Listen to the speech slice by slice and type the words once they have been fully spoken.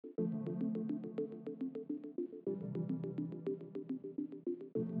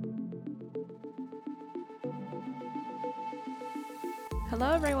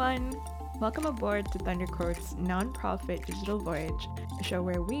Hello, everyone. Welcome aboard to Thundercourt's nonprofit digital voyage, a show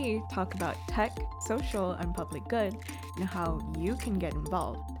where we talk about tech, social, and public good, and how you can get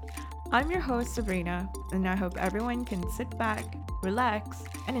involved. I'm your host, Sabrina, and I hope everyone can sit back, relax,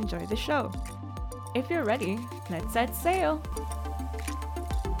 and enjoy the show. If you're ready, let's set sail.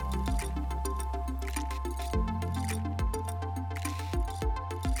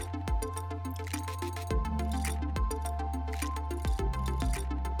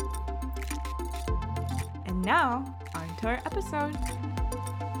 And now, on to our episode.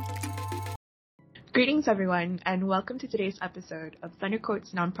 Greetings, everyone, and welcome to today's episode of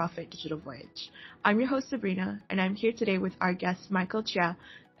Thundercourt's Nonprofit Digital Voyage. I'm your host, Sabrina, and I'm here today with our guest, Michael Chia,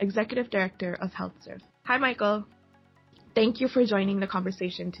 Executive Director of HealthServe. Hi, Michael. Thank you for joining the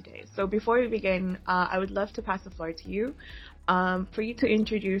conversation today. So before we begin, I would love to pass the floor to you for you to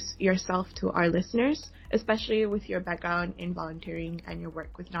introduce yourself to our listeners, especially with your background in volunteering and your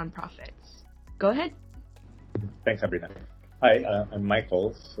work with nonprofits. Go ahead. Thanks, Sabrina. Hi, I'm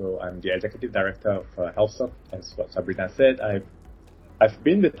Michael. So I'm the Executive Director of HealthServe. As what Sabrina said, I've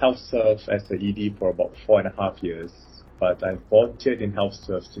been with HealthServe as the ED for about 4.5 years, but I've volunteered in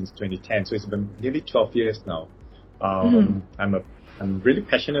HealthServe since 2010. So it's been nearly 12 years now. I'm really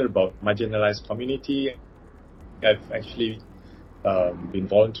passionate about marginalized community. I've actually been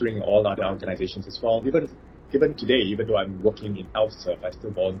volunteering in all other organizations as well. Even today, even though I'm working in HealthServe, I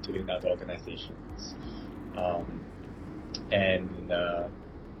still volunteer in other organizations.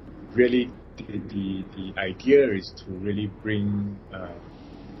 Really, the idea is to really bring the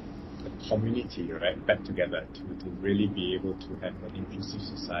community back together to really be able to have an inclusive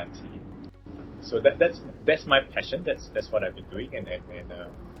society. So that's my passion. That's what I've been doing, and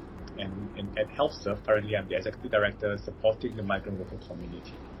at HealthServe currently I'm the executive director supporting the migrant worker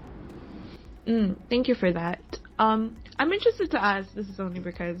community. Thank you for that. I'm interested to ask, this is only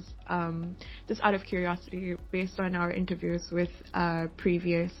because, just out of curiosity, based on our interviews with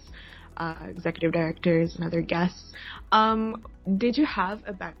previous executive directors and other guests, did you have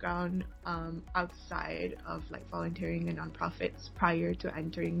a background outside of like volunteering in nonprofits prior to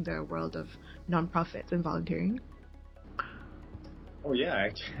entering the world of nonprofits and volunteering? Oh yeah,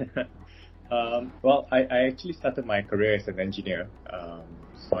 actually. Well, I actually started my career as an engineer.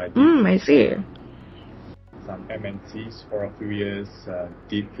 So I see. Some MNCs for a few years,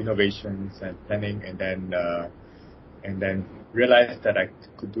 did innovations and planning, and then realized that I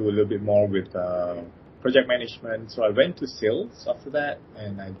could do a little bit more with project management. So I went to sales after that,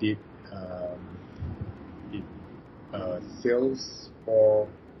 and I did sales for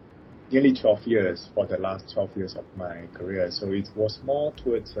nearly 12 years for the last 12 years of my career. So it was more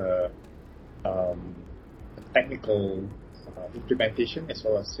towards technical implementation as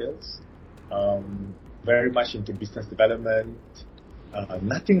well as sales. Very much into business development,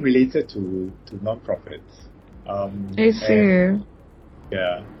 nothing related to nonprofits. I see.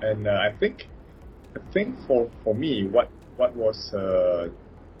 And I think for me, what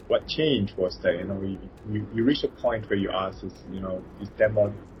changed was that you reach a point where you ask is there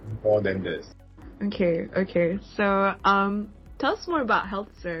more than this? Okay. So tell us more about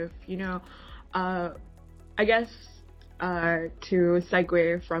HealthServe. I guess to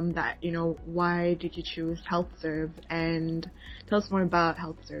segue from that, why did you choose HealthServe, and tell us more about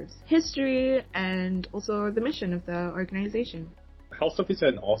HealthServe's history and also the mission of the organization. HealthServe is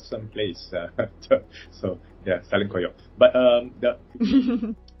an awesome place. So yeah, selling koyo. But I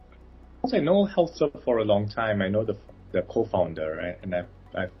know HealthServe for a long time. I know the co-founder, right? And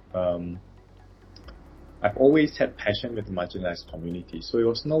I've always had passion with the marginalized community, so it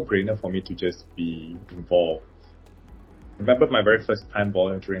was no brainer for me to just be involved. I remember my very first time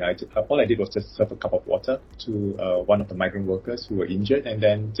volunteering, all I did was just serve a cup of water to one of the migrant workers who were injured, and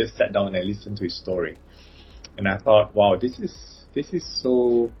then just sat down and listened to his story. And I thought, wow, this is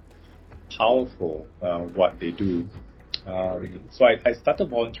so powerful, what they do. So I started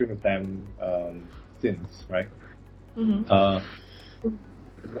volunteering with them since, right?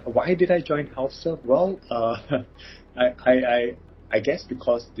 Why did I join HealthServe? Well, I guess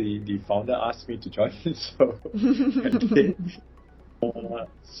because the founder asked me to join, so I did.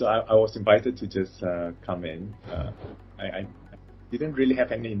 So I was invited to just come in. I didn't really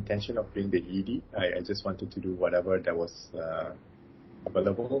have any intention of being the ED. I just wanted to do whatever that was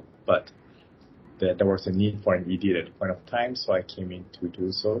available, but there was a need for an ED at the point of time, so I came in to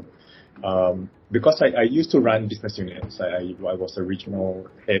do so. Because I used to run business units. I was a regional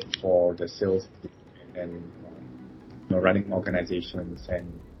head for the sales and running organizations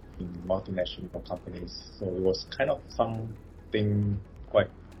and in multinational companies. So it was kind of something quite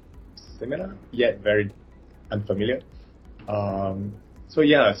similar, yet very unfamiliar.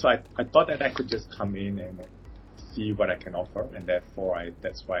 I thought that I could just come in and see what I can offer, and therefore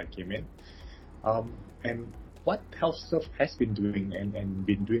that's why I came in. And what HealthServe has been doing and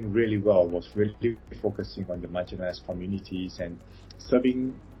been doing really well was really focusing on the marginalized communities and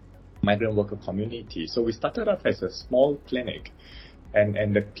serving migrant worker communities. So we started off as a small clinic,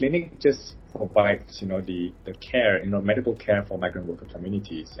 and the clinic just provides, the care, medical care for migrant worker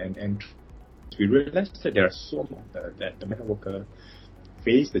communities. And we realized that there are so much that the migrant worker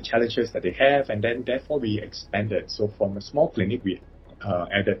face, the challenges that they have, and then therefore we expanded. So from a small clinic, we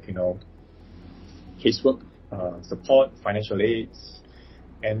added, casework, support, financial aids,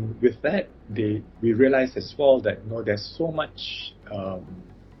 and with that, we realized as well that there's so much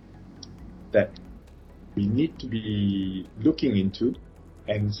that we need to be looking into.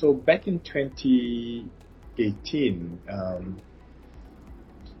 And so back in 2018,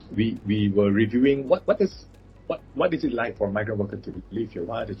 we were reviewing what is it like for a migrant worker to live here?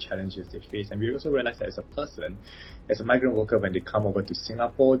 What are the challenges they face? And we also realized that as a person, as a migrant worker, when they come over to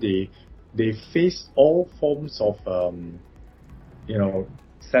Singapore, they face all forms of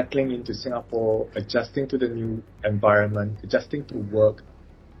settling into Singapore, adjusting to the new environment, adjusting to work,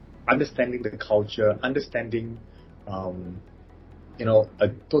 understanding the culture, understanding a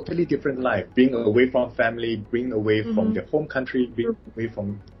totally different life, being away from family, being away from their home country, being away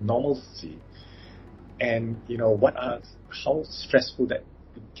from normalcy. And how stressful that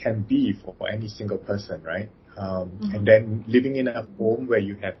can be for any single person, right? And then living in a home where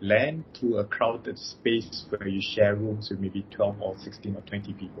you have land to a crowded space where you share rooms with maybe 12 or 16 or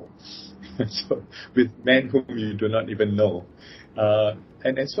 20 people. So with men whom you do not even know.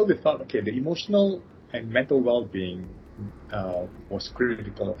 And so we thought, okay, the emotional and mental well-being was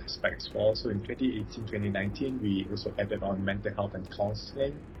critical aspects for us. So in 2018, 2019, we also added on mental health and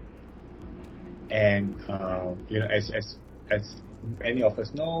counseling. And, as many of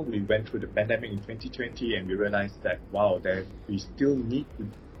us know, we went through the pandemic in 2020 and we realized that, that we still need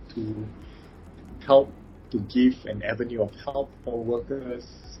to help, to give an avenue of help for workers,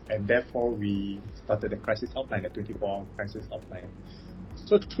 and therefore we started a crisis hotline, a 24-hour crisis hotline.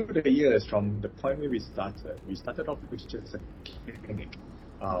 So through the years, from the point where we started off with just a clinic,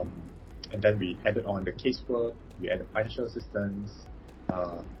 and then we added on the casework, we added financial assistance,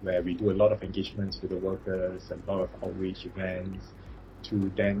 where we do a lot of engagements with the workers, a lot of outreach events,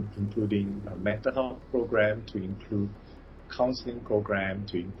 to then including a mental health program, to include counseling program,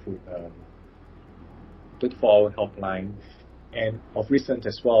 to include 24-hour helpline. And of recent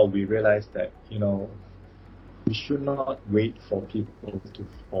as well, we realized that, we should not wait for people to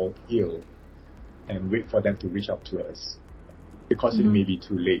fall ill and wait for them to reach out to us, because it may be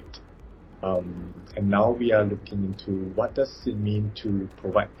too late. And now we are looking into what does it mean to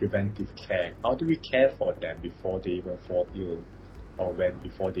provide preventive care. How do we care for them before they even fall ill, or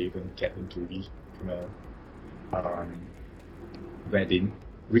before they even get into where they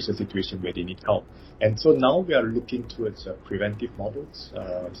reach a situation where they need help. And so now we are looking towards preventive models.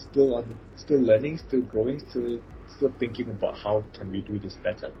 Still learning, still growing, still thinking about how can we do this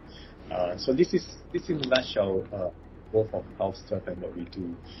better. So this is in a nutshell both of HealthServe and what we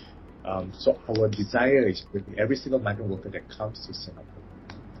do. So our desire is with every single migrant worker that comes to Singapore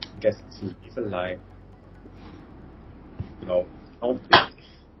gets to live a life, healthy,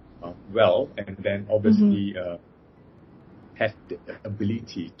 well, and then obviously have the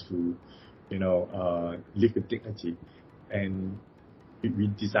ability to, live with dignity. And we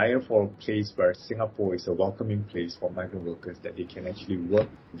desire for a place where Singapore is a welcoming place for migrant workers, that they can actually work,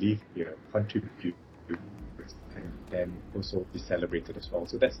 live here, contribute, and then also be celebrated as well.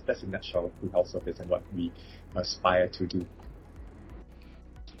 So that's in a nutshell who HealthServe is and what we aspire to do.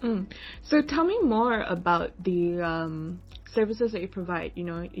 So tell me more about the services that you provide.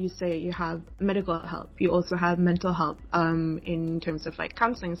 You say you have medical help. You also have mental help in terms of like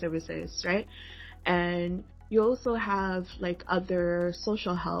counseling services, right? And you also have like other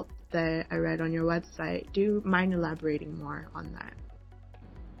social help that I read on your website. Do you mind elaborating more on that?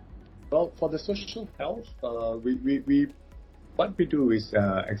 Well, for the social health, we what we do is,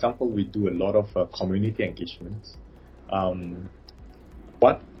 example, we do a lot of community engagements.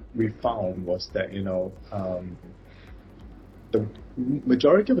 What we found was that the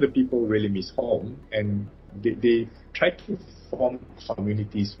majority of the people really miss home, and they try to form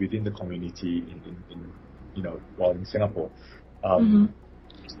communities within the community in Singapore.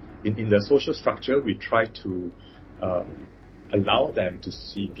 In the social structure, we try to allow them to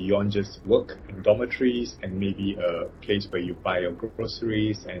see beyond just work and dormitories and maybe a place where you buy your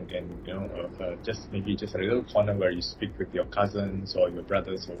groceries and just a little corner where you speak with your cousins or your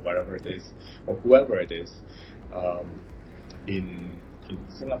brothers or whatever it is, or whoever it is, in in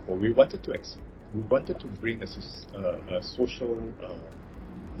Singapore, we wanted to bring a social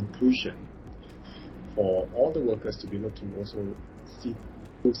inclusion for all the workers to be able to also see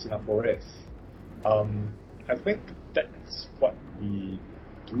who Singapore is. I think that's what we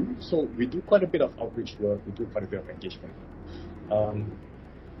do. So we do quite a bit of outreach work. We do quite a bit of engagement.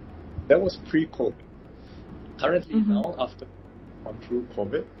 That was pre-COVID. Currently now, after gone through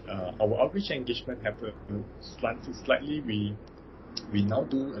COVID, our outreach engagement have slightly. We now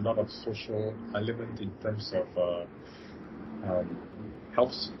do a lot of social element in terms of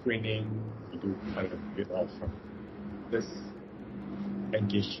health screening. We do quite a bit of this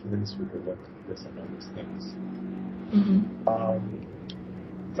engagements with the workers and all these things.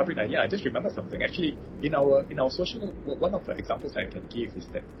 Sabrina, I just remember something. Actually, in our social, one of the examples I can give is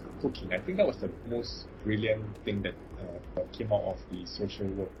that cooking. I think that was the most brilliant thing that came out of the social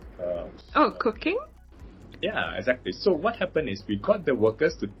work. Cooking? Yeah, exactly. So what happened is we got the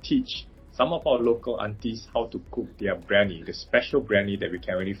workers to teach some of our local aunties how to cook their biryani, the special biryani that we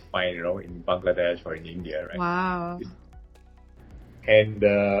can only find, in Bangladesh or in India, right? Wow. And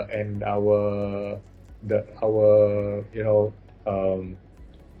our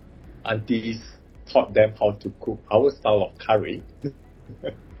aunties taught them how to cook our style of curry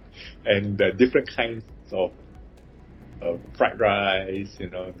and different kinds of fried rice,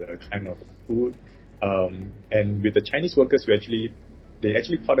 the kind of food. And with the Chinese workers, they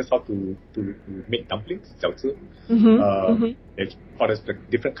actually taught us how to make dumplings, 饺子. They taught us the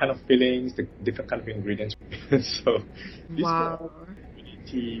different kind of fillings, the different kind of ingredients. So this kind of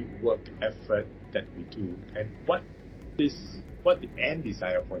community work effort that we do, and what the end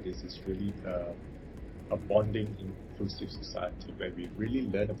desire for this is really a bonding, inclusive society where we really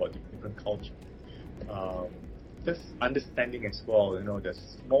learn about the different culture. Just understanding as well, the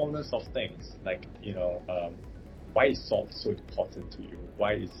smallness of things, like, why is salt so important to you?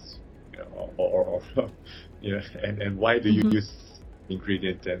 Why is, and why do you use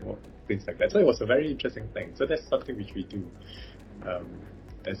ingredient and things like that? So it was a very interesting thing. So that's something which we do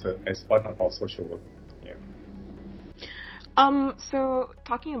as part of our social work. Yeah. So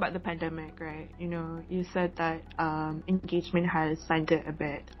talking about the pandemic, right? You said that engagement has slanted a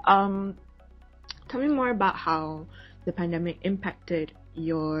bit. Tell me more about how the pandemic impacted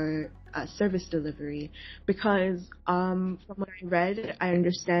your service delivery, because from what I read, I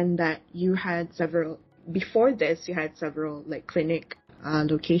understand that you had several like clinic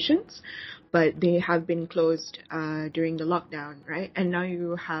locations, but they have been closed during the lockdown, right? And now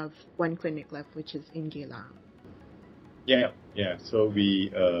you have one clinic left, which is in Geylang. Yeah. So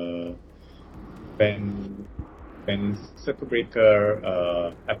we when circuit breaker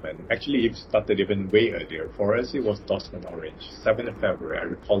happened, actually it started even way earlier. For us, it was Dawson Orange, 7th of February. I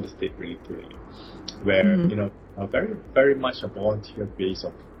recall the date really clearly, where very very much a volunteer-based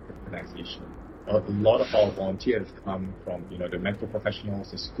organization. A lot of our volunteers come from the medical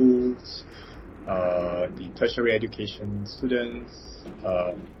professionals, the schools, the tertiary education students,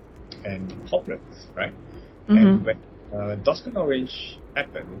 and corporates, right? And when Dawson Orange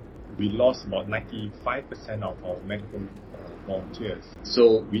happened, we lost about 95% of our medical volunteers.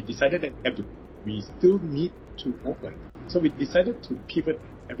 So we decided that we still need to open. So we decided to pivot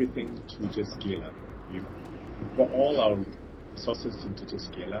everything to just Geylang. We brought all our resources into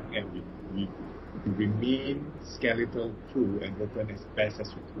just Geylang, and we remain skeletal crew and open as best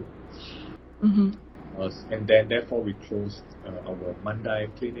as we could. And then therefore we closed our Mandai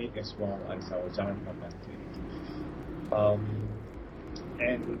clinic as well as our Jalan Papan clinic.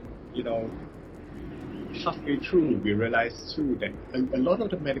 And halfway through, we realized too that a lot of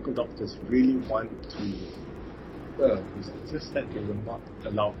the medical doctors really want to serve. It's just that they were not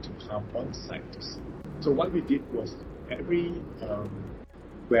allowed to come on site to see. So what we did was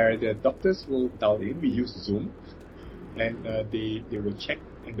where the doctors will dial in, we use Zoom, and they will check,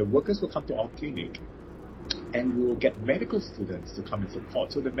 and the workers will come to our clinic, and we will get medical students to come and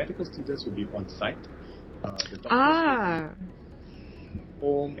support. So the medical students will be on site. The doctors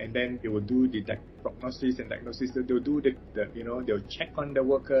home, and then they will do the prognosis and diagnosis. They'll do they'll check on the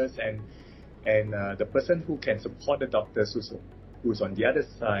workers, and the person who can support the doctors who's on the other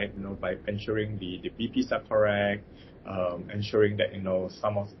side, by ensuring the BPs are correct, ensuring that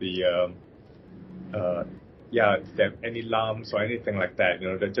some of the if there are any lumps or anything like that,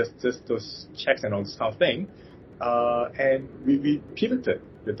 that just those checks and all this kind of thing. And we pivoted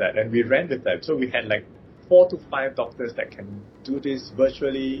with that, and we ran with that. So we had like 4 to 5 doctors that can do this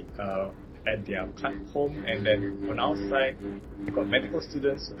virtually at their home, and then on our side, we've got medical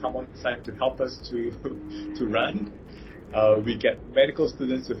students who come on site to help us to run. We get medical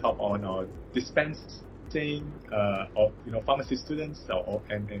students to help on our dispense saying, or pharmacy students or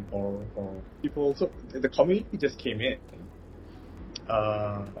people. So the community just came in.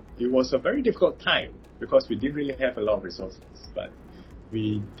 It was a very difficult time because we didn't really have a lot of resources, but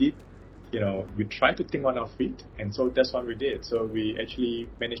we did, we tried to think on our feet, and so that's what we did. So we actually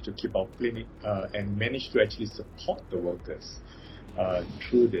managed to keep our clinic and managed to actually support the workers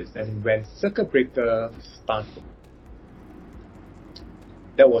through this. And when circuit breaker started,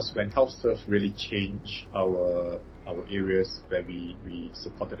 that was when HealthServe really changed our areas where we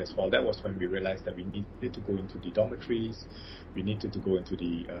supported as well. That was when we realized that we needed to go into the dormitories, we needed to go into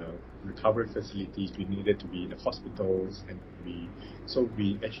the recovery facilities, we needed to be in the hospitals, and we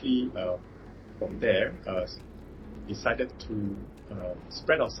actually from there decided to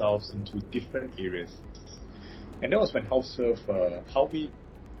spread ourselves into different areas. And that was when HealthServe, how we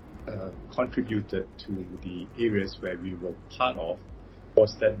contributed to the areas where we were part of,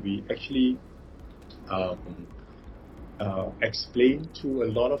 was that we actually explained to a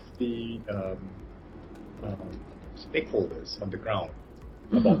lot of the stakeholders on the ground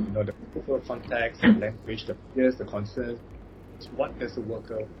about the cultural context, the language, the fears, the concerns. What does the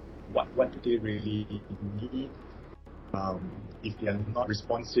worker, what do they really need? If they are not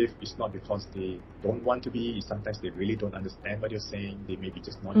responsive, it's not because they don't want to be. Sometimes they really don't understand what you're saying. They may be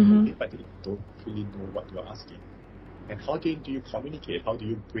just not okay, but they don't really know what you're asking. And how do you communicate? How do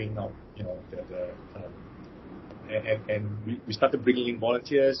you bring out, we started bringing in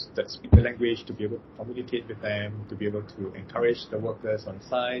volunteers that speak the language to be able to communicate with them, to be able to encourage the workers on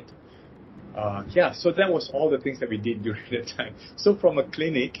site. So that was all the things that we did during that time. So from a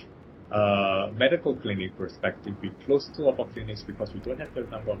clinic, medical clinic perspective, we closed 2 of our clinics because we don't have the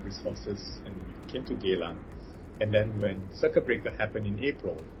number of resources, and we came to Geylang. And then when circuit breaker happened in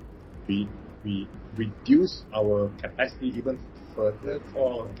April, we reduced our capacity even further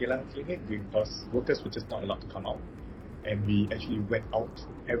for Geylang clinic because workers were just not allowed to come out, and we actually went out to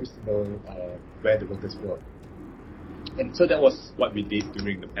every single where the workers were. And so that was what we did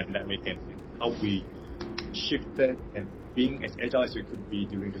during the pandemic, and how we shifted and being as agile as we could be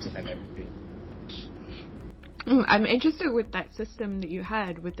during this pandemic thing. I'm interested with that system that you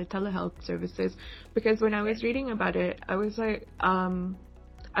had with the telehealth services, because when I was reading about it, I was like,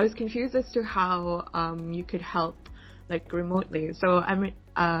 I was confused as to how you could help like remotely. So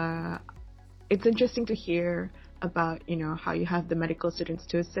it's interesting to hear about how you have the medical students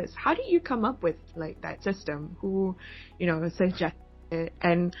to assist. How do you come up with like that system? Who suggested it,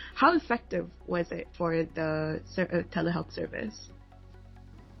 and how effective was it for the telehealth service?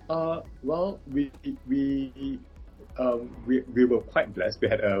 Well, we were quite blessed. We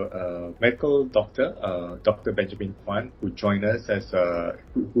had a medical doctor, Dr. Benjamin Kwan, who joined us as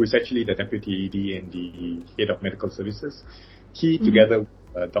who is actually the deputy ED and the head of medical services. He, together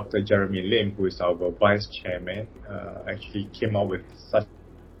with Dr. Jeremy Lim, who is our vice chairman, actually came up with such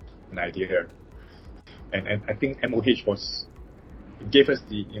an idea. And I think MOH gave us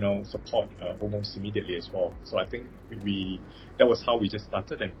the support almost immediately as well. So I think that was how we just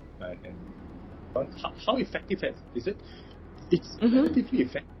started, and how effective is it? It's relatively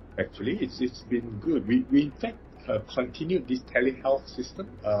effective actually. It's been good. We in fact continued this telehealth system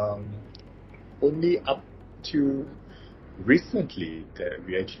only up to recently that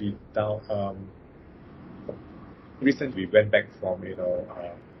we actually recently we went back from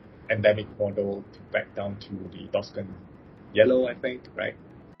endemic model back down to the Toscan yellow, I think, right?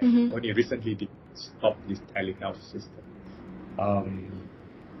 Only recently they stopped this telehealth system.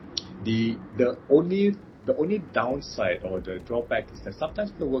 The only downside or the drawback is that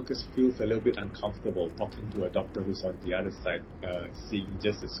sometimes the workers feel a little bit uncomfortable talking to a doctor who's on the other side, seeing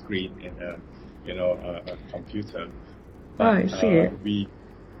just a screen and a computer. But, I see.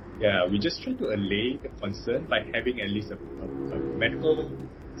 We just try to allay the concern by having at least a medical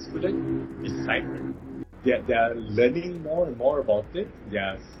student beside them. They are learning more and more about it. They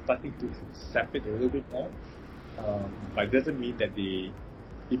are starting to accept it a little bit more. But it doesn't mean that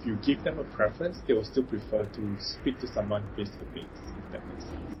if you give them a preference, they will still prefer to speak to someone face to face, if that makes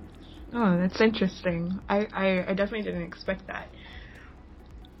sense. Oh, that's interesting. I definitely didn't expect that.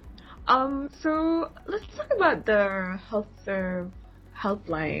 So let's talk about the HealthServe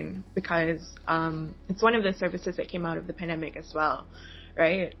helpline, because it's one of the services that came out of the pandemic as well,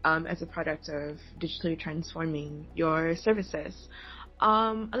 right? As a product of digitally transforming your services.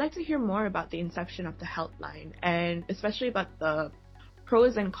 I'd like to hear more about the inception of the helpline, and especially about the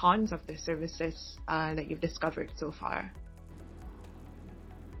pros and cons of the services that you've discovered so far.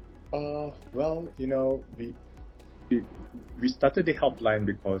 Well, we we started the helpline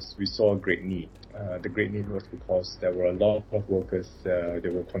because we saw a great need. The great need was because there were a lot of workers, they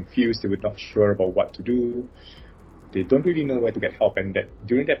were confused, they were not sure about what to do. They don't really know where to get help, and that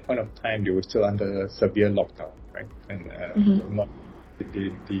during that point of time, they were still under severe lockdown, right? And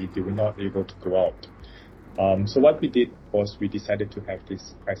they were not able to go out. So what we did was we decided to have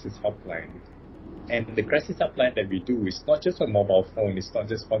this crisis helpline. And the crisis helpline that we do is not just a mobile phone. It's not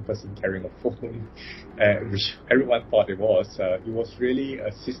just one person carrying a phone, which everyone thought it was. It was really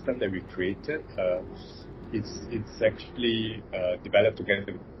a system that we created. It's actually developed together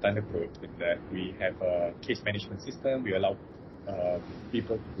with Thundercode, in that we have a case management system. We allow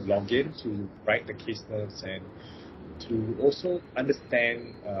people to log in to write the case notes and to also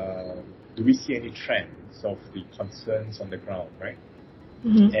understand, do we see any trends of the concerns on the ground, right?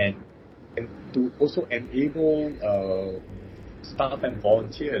 And to also enable staff and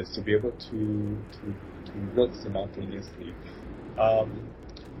volunteers to be able to work simultaneously.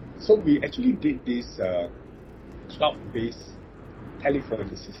 So we actually did this cloud-based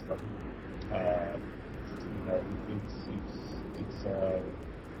telephony system.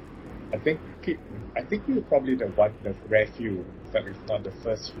 I think we were probably the rare few, in fact, if not the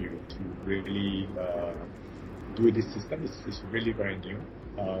first few, to really do this system. It's really very new.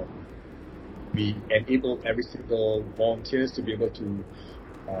 We enable every single volunteers to be able to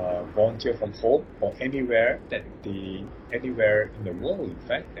volunteer from home or anywhere anywhere in the world, in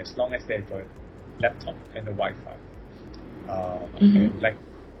fact, as long as they have a laptop and a Wi-Fi.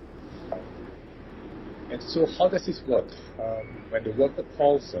 And so how does this work? When the worker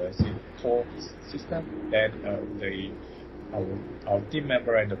calls us in the call system, then our team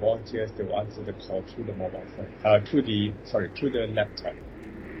member and the volunteers, they will answer the call through the mobile phone, through the laptop.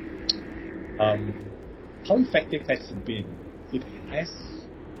 How effective has it been? It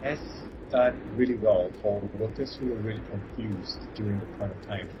has done really well for workers who were really confused during the point of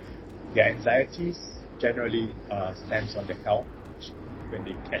time. Their anxieties generally stems on the health. When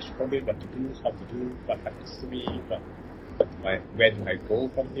they catch COVID, what to do, how to do, what happens to me, where do I go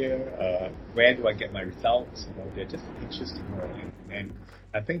from here, where do I get my results? They're just anxious to know, and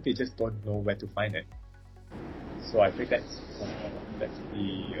I think they just don't know where to find it. So I think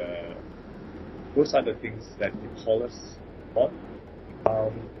those are the things that they call us on.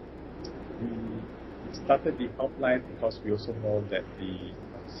 We started the helpline because we also know that the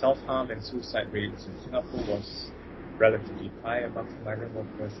self-harm and suicide rates in Singapore was relatively high amongst migrant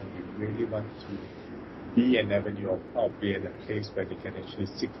workers, and we really want to be an avenue of help, be in a place where they can actually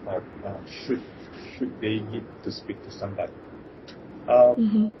seek help should they need to speak to somebody.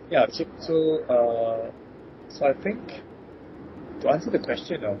 Yeah, so I think to answer the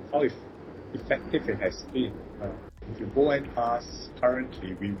question of how effective it has been, if you go and ask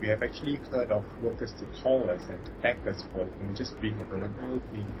currently, we have actually heard of workers to call us and to thank us for just being available,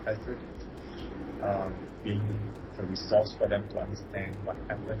 being present, being a resource for them to understand what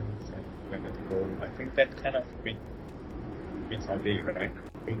happens and where to go. I think that kind of makes our day, right?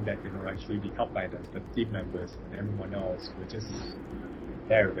 I think that actually the helpliners, the team members, and everyone else were just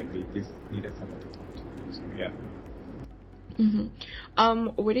there when they just needed someone to talk to. So yeah.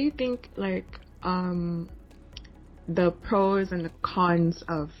 What do you think, the pros and the cons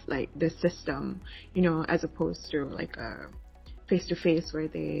of the system, as opposed to a face-to-face where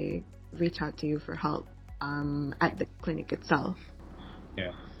they reach out to you for help at the clinic itself?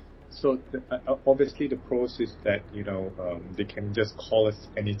 Yeah. So obviously the pros is that they can just call us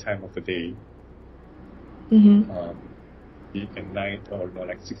any time of the day, be it at night or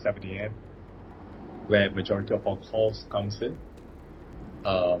 6-7 a.m. where majority of our calls comes in,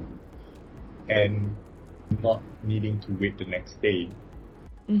 and not needing to wait the next day.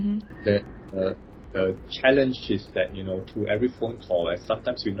 The challenge is that through every phone call, and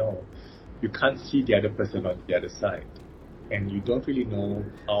sometimes you can't see the other person on the other side, and you don't really know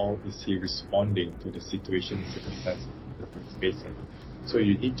how is he responding to the situation, circumstances that he's facing. So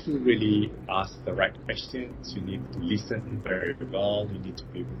you need to really ask the right questions. You need to listen very well. You need to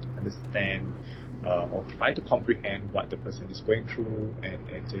be able to understand or try to comprehend what the person is going through,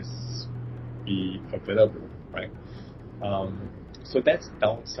 and just be available, right? So that's the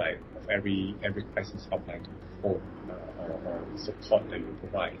downside of every crisis helpline phone or support that you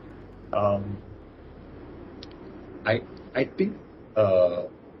provide. I think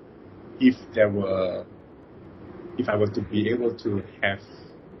if I were to be able to have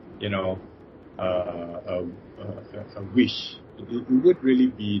a wish, it would really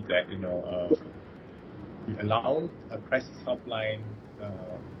be that we allow a crisis helpline,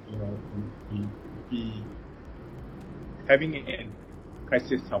 we having a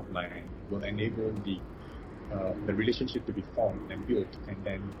crisis helpline will enable the the relationship to be formed and built, and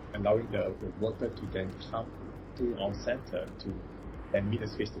then allowing the worker to then come to our center to then meet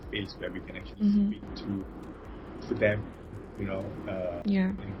us face to face, where we can actually speak to them, and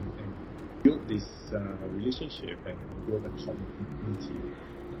build this relationship and build a community.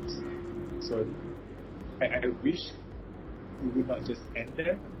 So I wish we would not just end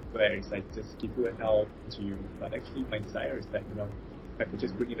there, where it's like just give you a help to you, but actually my desire is that I could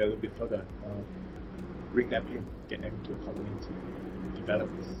just bring it a little bit further, bring them in, get them into a community, develop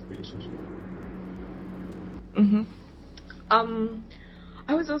this relationship.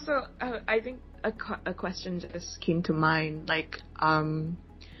 I was also, I think a question just came to mind,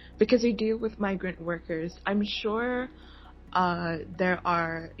 because we deal with migrant workers, I'm sure there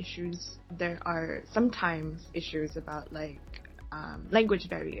are sometimes issues about language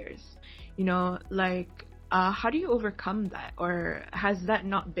barriers, how do you overcome that, or has that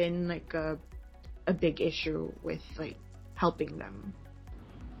not been a big issue with helping them?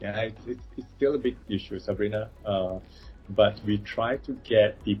 Yeah, it's still a big issue, Sabrina. But we try to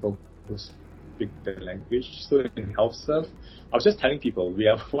get people who speak the language. So in HealthServe, I was just telling people we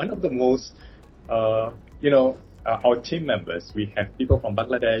are one of the most, our team members. We have people from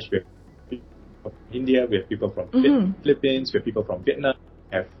Bangladesh, we have people from India, we have people from Philippines, we have people from Vietnam,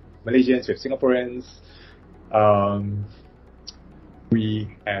 we have Malaysians, we have Singaporeans. We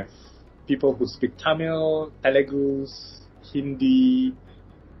have people who speak Tamil, Telugu, Hindi,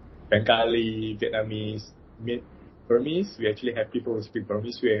 Bengali, Vietnamese, Burmese. We actually have people who speak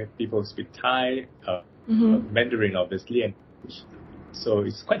Burmese. We have people who speak Thai, Mandarin, obviously, and so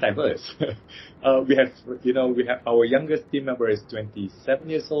it's quite diverse. We have our youngest team member is 27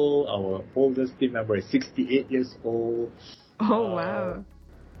 years old. Our oldest team member is 68 years old. Oh wow!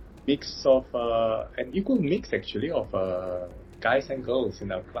 Mix of an equal mix actually of guys and girls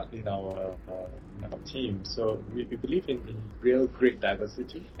in our team. So we believe in real great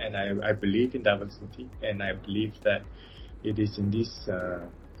diversity, and I believe in diversity, and I believe that it is in this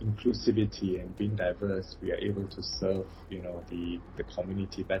inclusivity and being diverse we are able to serve the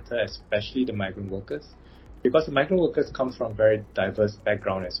community better, especially the migrant workers, because the migrant workers come from very diverse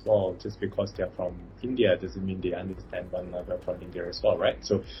background as well. Just because they're from India doesn't mean they understand one another from India as well, right?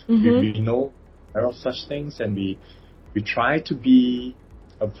 So we know there are such things, and we try to be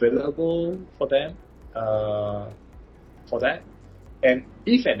available for them for that. And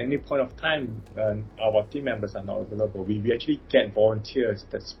if at any point of time our team members are not available, we actually get volunteers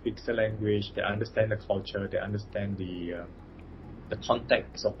that speak the language, they understand the culture, they understand the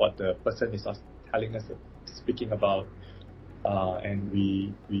context of what the person is telling us, speaking about, and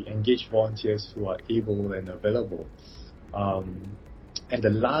we engage volunteers who are able and available. And the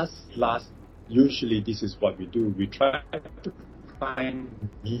last, usually this is what we do. We try to find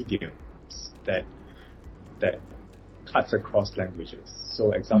mediums that cuts across languages.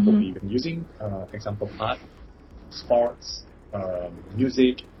 So, example, we've been using art, sports,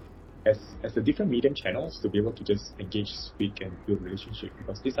 music as the different medium channels to be able to just engage, speak, and build relationship,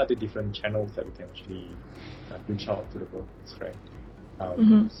 because these are the different channels that we can actually reach out to the workers, right?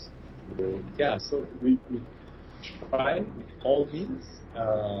 So we try all means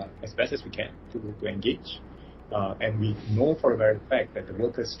as best as we can to engage, and we know for a very fact that the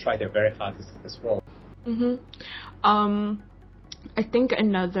workers try their very hardest as well. I think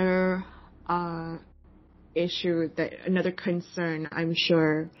another another concern, I'm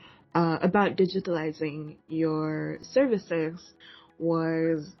sure, about digitalizing your services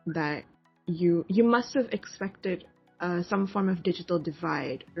was that you must have expected some form of digital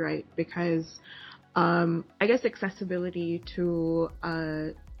divide, right? Because I guess accessibility to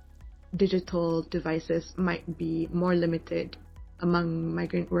digital devices might be more limited among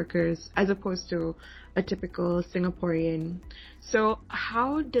migrant workers as opposed to a typical Singaporean. So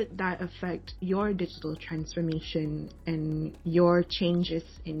how did that affect your digital transformation and your changes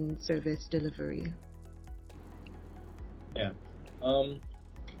in service delivery? Yeah.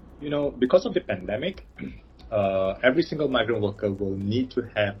 Because of the pandemic, every single migrant worker will need to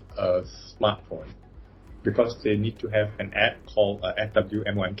have a smartphone, because they need to have an app called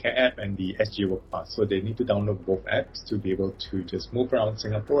FWMOM Care app and the SG Work Pass. So they need to download both apps to be able to just move around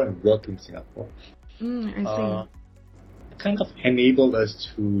Singapore and work in Singapore. I see. Kind of enable us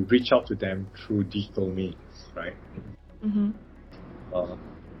to reach out to them through digital means, right? So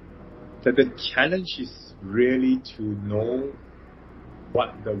the challenge is really to know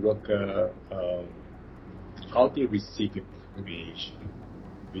what the worker, how they receive information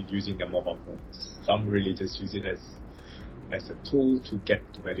with using their mobile phones. Some really just use it as a tool to get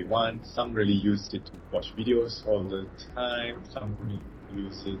to where they want. Some really use it to watch videos all the time. Some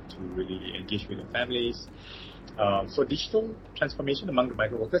use it to really engage with the families. So digital transformation among the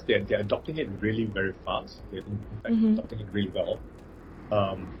migrant workers, they're adopting it really very fast. They're in fact adopting it really well.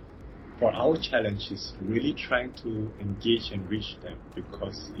 For our challenge is really trying to engage and reach them,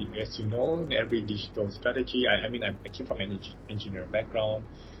 because as you know, in every digital strategy, I came from an engineering background.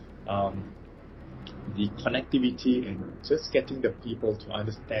 The connectivity and just getting the people to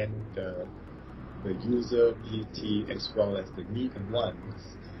understand the usability as well as the need and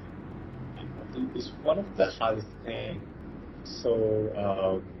wants is one of the hardest things.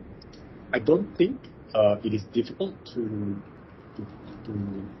 So I don't think it is difficult to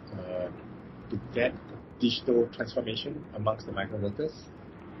get digital transformation amongst the migrant workers.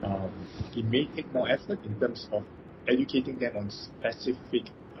 It may take more effort in terms of educating them on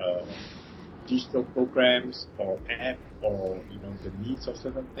specific digital programs or app or the needs of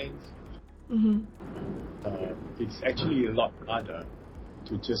certain things. It's actually a lot harder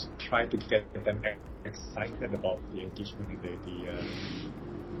to just try to get them excited about the engagement in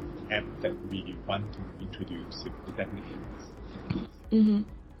the app that we want to introduce, if that makes sense.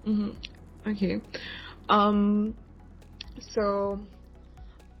 Okay. So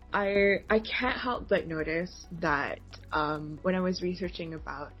I can't help but notice that when I was researching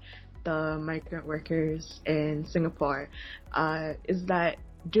about the migrant workers in Singapore, is that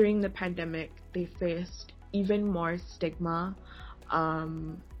during the pandemic they faced even more stigma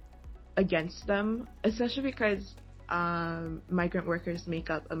against them, especially because migrant workers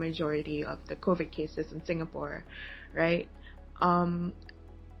make up a majority of the COVID cases in Singapore, right?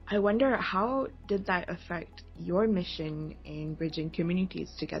 I wonder, how did that affect your mission in bridging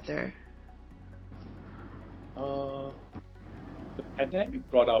communities together? The pandemic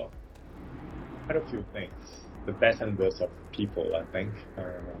brought out quite a few things, the best and worst of people, I think.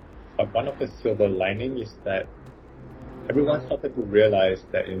 But one of the silver lining is that everyone started to realize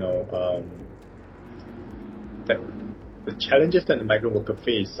that that the challenges that the migrant worker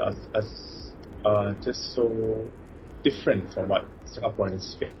face are just so different from what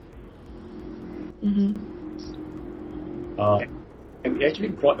Singaporeans face. And it actually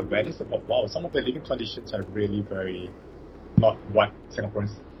brought awareness about, wow, some of the living conditions are really very not what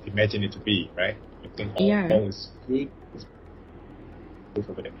Singaporeans imagine it to be, right? I think all is good, it's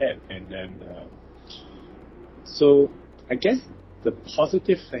over the head. And then, so I guess the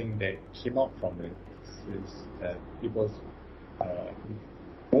positive thing that came out from it is that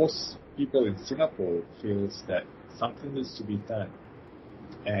most people in Singapore feels that something needs to be done,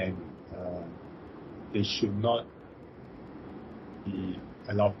 and they should not be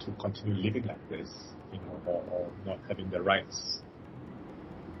allowed to continue living like this, or not having the rights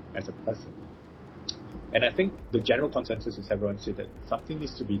as a person. And I think the general consensus is everyone said that something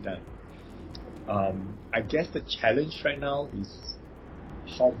needs to be done. I guess the challenge right now is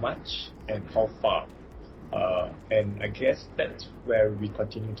how much and how far. And I guess that's where we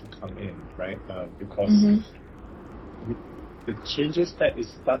continue to come in, right? Because the changes that is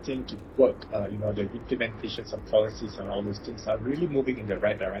starting to work, the implementations of policies and all those things are really moving in the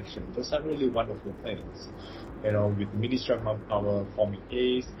right direction. Those are really wonderful things. With Ministry of Manpower forming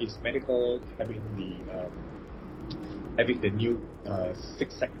ACE Medical, having the new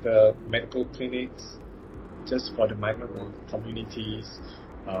 6 sector medical clinics just for the migrant communities,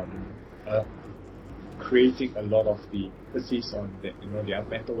 creating a lot of the emphasis on their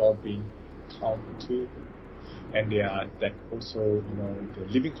mental well-being count too. And that also, the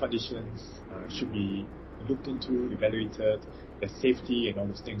living conditions should be looked into, evaluated, their safety and all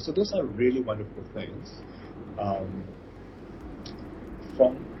those things. So those are really wonderful things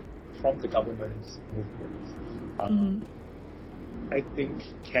from the government's movement. I think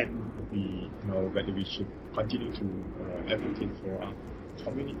can be, whether we should continue to advocate for our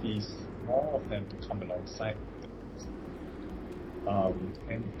communities, more of them to come alongside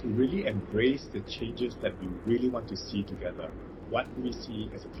and to really embrace the changes that we really want to see together. What do we see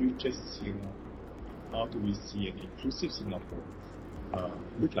as a future Singapore? How do we see an inclusive Singapore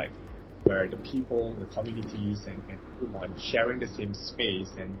look like? Where the people, the communities, and everyone sharing the same space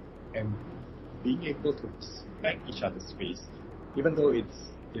and being able to respect each other's space. Even though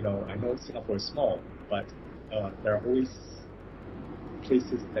it's, I know Singapore is small, but there are always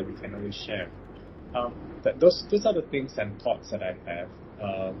places that we can always share. Those are the things and thoughts that I have.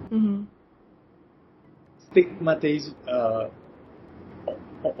 Stigmatization,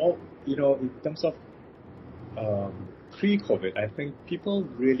 in terms of pre-COVID, I think people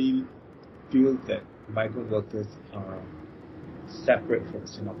really feel that migrant workers are separate from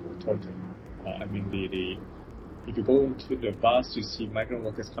Singapore totally. if you go into the bus, you see migrant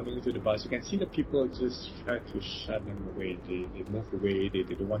workers coming into the bus, you can see the people just try to shut them away. They move away, they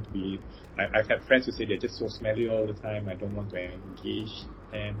don't want to be. I've had friends who say they're just so smelly all the time, I don't want to engage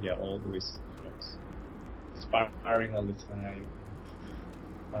them. They're always sparring all the time.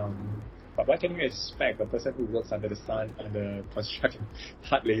 But what can you expect? A person who works under the sun, under construction,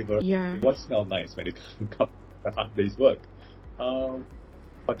 hard labor, it won't smell nice when they come to hard day's work.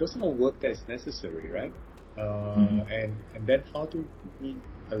 But those are work that is necessary, right? And then how do we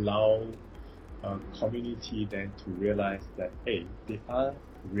allow community then to realize that, hey, they are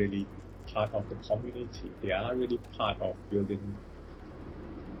really part of the community. They are really part of building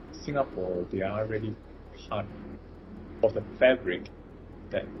Singapore. They are really part of the fabric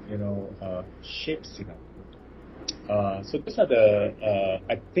that shapes Singapore. So those are the.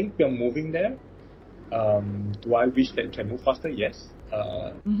 I think we are moving there. Do I wish that it can move faster? Yes.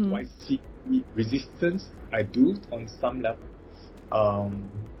 Do I see resistance? I do on some level.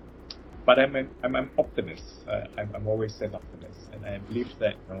 But I'm an optimist. I'm always an optimist, and I believe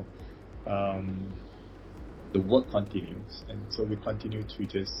that the work continues, and so we continue to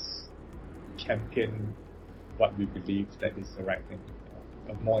just champion what we believe that is the right thing.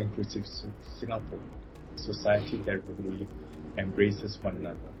 A more inclusive Singapore society that really embraces one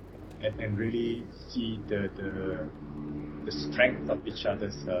another and really see the strength of each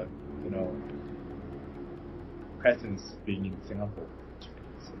other's presence being in Singapore.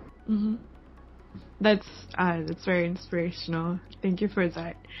 That's very inspirational. Thank you for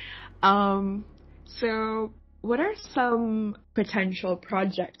that. So what are some potential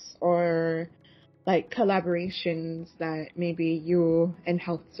projects or like collaborations that maybe you and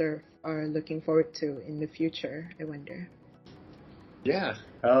HealthServe are looking forward to in the future, I wonder? Yeah,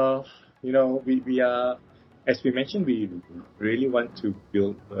 we are, as we mentioned, we really want to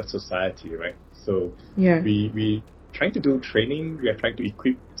build a society, right? So we trying to do training. We are trying to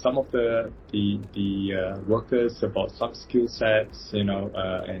equip some of the workers about some skill sets,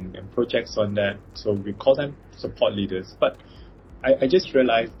 and projects on that. So we call them support leaders. But I just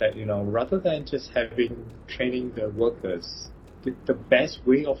realized that rather than just training the workers, the best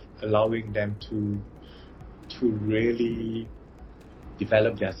way of allowing them to really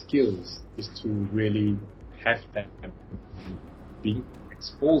develop their skills is to really have them being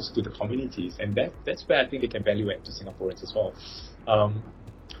exposed to the communities, and that's where I think they can value add to Singaporeans as well.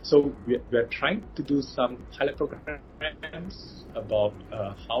 So we're trying to do some pilot programs about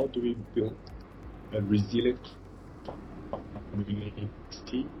how do we build a resilient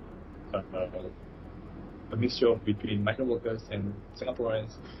community, a mixture between migrant workers and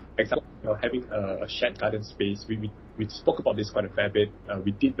Singaporeans. Example, having a shared garden space. We spoke about this quite a fair bit.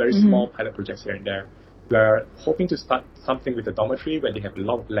 We did very small pilot projects here and there. We're hoping to start something with a dormitory where they have a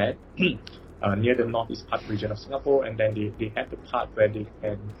lot of land near the northeast part region of Singapore, and then they have the part where they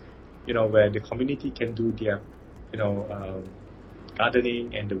can, where the community can do their,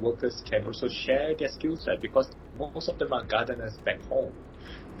 gardening, and the workers can also share their skill set because most of them are gardeners back home.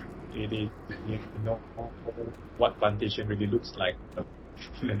 They know what plantation really looks like at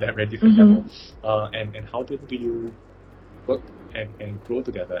that very different level, and how do you work and grow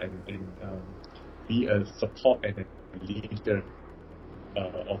together and be a support and a leader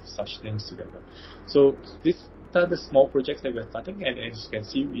of such things together. So these are the small projects that we're starting, and as you can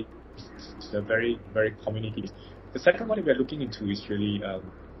see, it's a very, very community. The second one that we're looking into is really,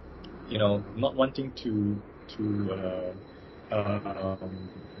 not wanting to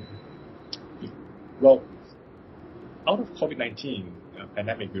well, out of COVID-19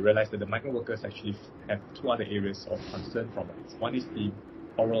 pandemic, we realized that the migrant workers actually have two other areas of concern from us. One is the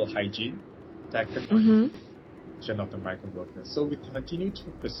oral hygiene, second one is of the migrant workers. So we continue to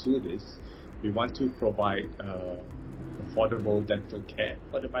pursue this. We want to provide affordable dental care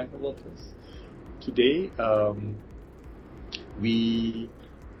for the migrant workers. Today, our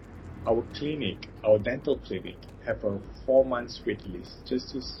dental clinic, have a 4 months wait list just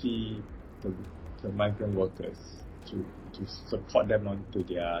to see the migrant workers to support them onto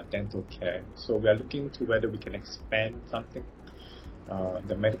their dental care. So we are looking to whether we can expand something,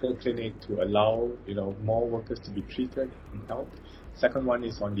 the medical clinic, to allow more workers to be treated and helped. Second one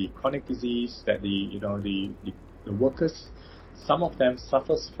is on the chronic disease that the workers, some of them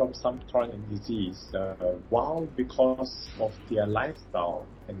suffers from some chronic disease while because of their lifestyle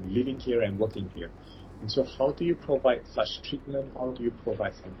and living here and working here. And so how do you provide such treatment? How do you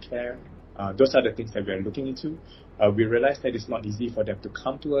provide some care? Those are the things that we are looking into. We realize that it's not easy for them to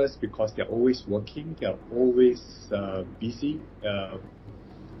come to us because they're always working, they're always busy.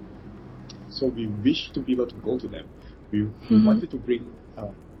 So we wish to be able to go to them. We wanted to bring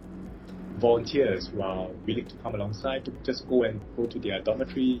volunteers who are willing to come alongside to just go to their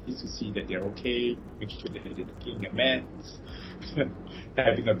dormitories to see that they're okay, make sure that they're taking their meds,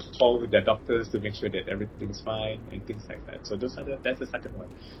 having a call with their doctors to make sure that everything's fine and things like that. So that's the second one.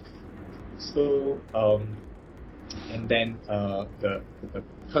 So and then the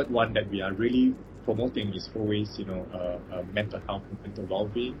third one that we are really promoting is always mental health and mental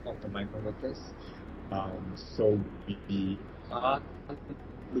well-being of the migrant workers. So we are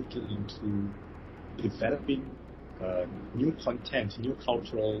looking into developing new content, new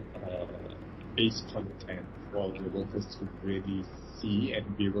cultural based content for the workers to really see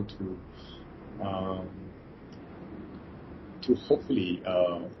and be able to hopefully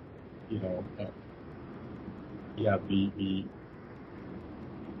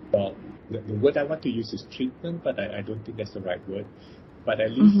well, the word I want to use is treatment, but I don't think that's the right word. But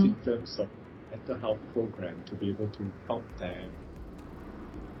at least in terms of mental health program, to be able to help them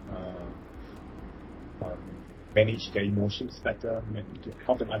manage their emotions better, to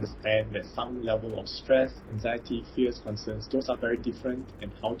help them understand that some level of stress, anxiety, fears, concerns, those are very different,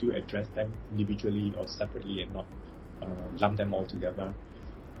 and how do you address them individually or separately and not lump them all together.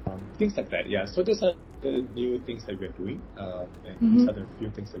 Things like that, yeah. So those are the new things that we're doing, and these are the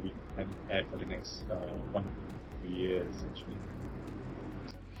few things that we can add for the next 1 2 years, actually.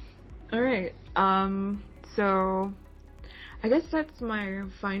 All right. So I guess that's my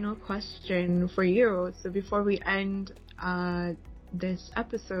final question for you. So before we end this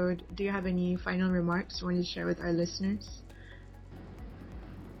episode, do you have any final remarks you want to share with our listeners?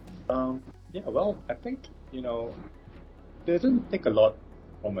 Yeah, well, I think, it doesn't take a lot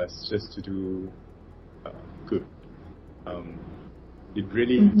from us just to do good. It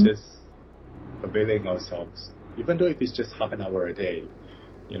really just availing ourselves, even though if it's just half an hour a day,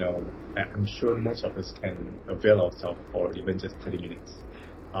 I'm sure most of us can avail ourselves for even just 30 minutes.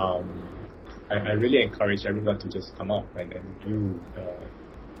 I really encourage everyone to just come up and do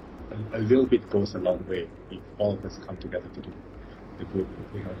a little bit goes a long way if all of us come together to do the good,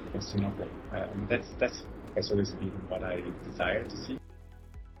 for Singapore. That's always been what I desire to see.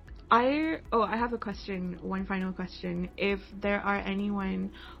 I have a question, one final question. If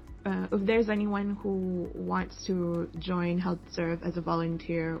there's anyone who wants to join HealthServe as a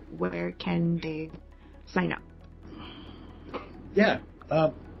volunteer, where can they sign up? Yeah,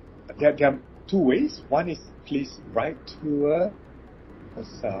 there are two ways. One is please write to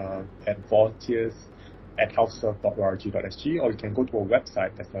us at volunteers@healthserve.org.sg, or you can go to our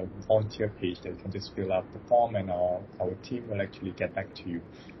website. There's a volunteer page that you can just fill out the form, and our team will actually get back to you.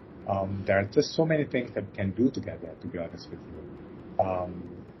 There are just so many things that we can do together, to be honest with you.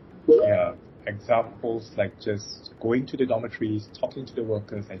 Examples like just going to the dormitories, talking to the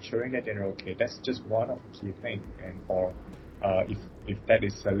workers, ensuring that they're okay. That's just one of the key things. And if that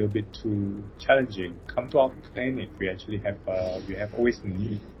is a little bit too challenging, come to our clinic. We actually have always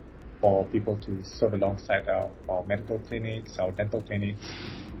need for people to serve alongside our medical clinics, our dental clinics.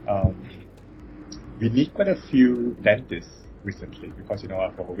 We need quite a few dentists recently because of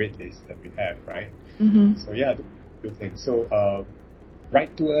our wait list that we have, right? So yeah, good thing. So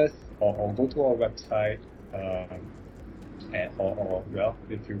write to us or go to our website, or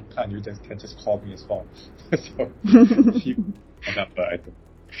if you can't, you can just call me as well. So keep a number, I think.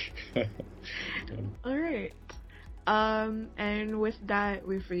 All right. And with that,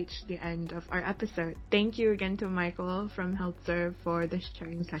 we've reached the end of our episode. Thank you again to Michael from HealthServe for this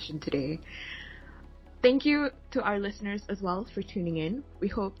sharing session today. Thank you to our listeners as well for tuning in. We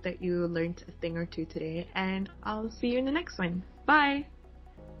hope that you learned a thing or two today, and I'll see you in the next one. Bye!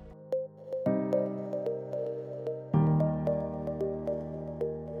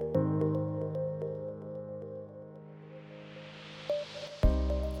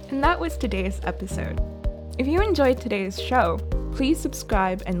 And that was today's episode. If you enjoyed today's show, please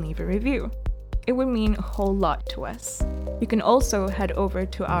subscribe and leave a review. It would mean a whole lot to us. You can also head over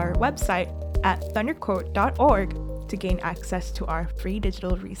to our website at thunderquote.org to gain access to our free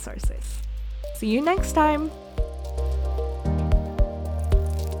digital resources. See you next time!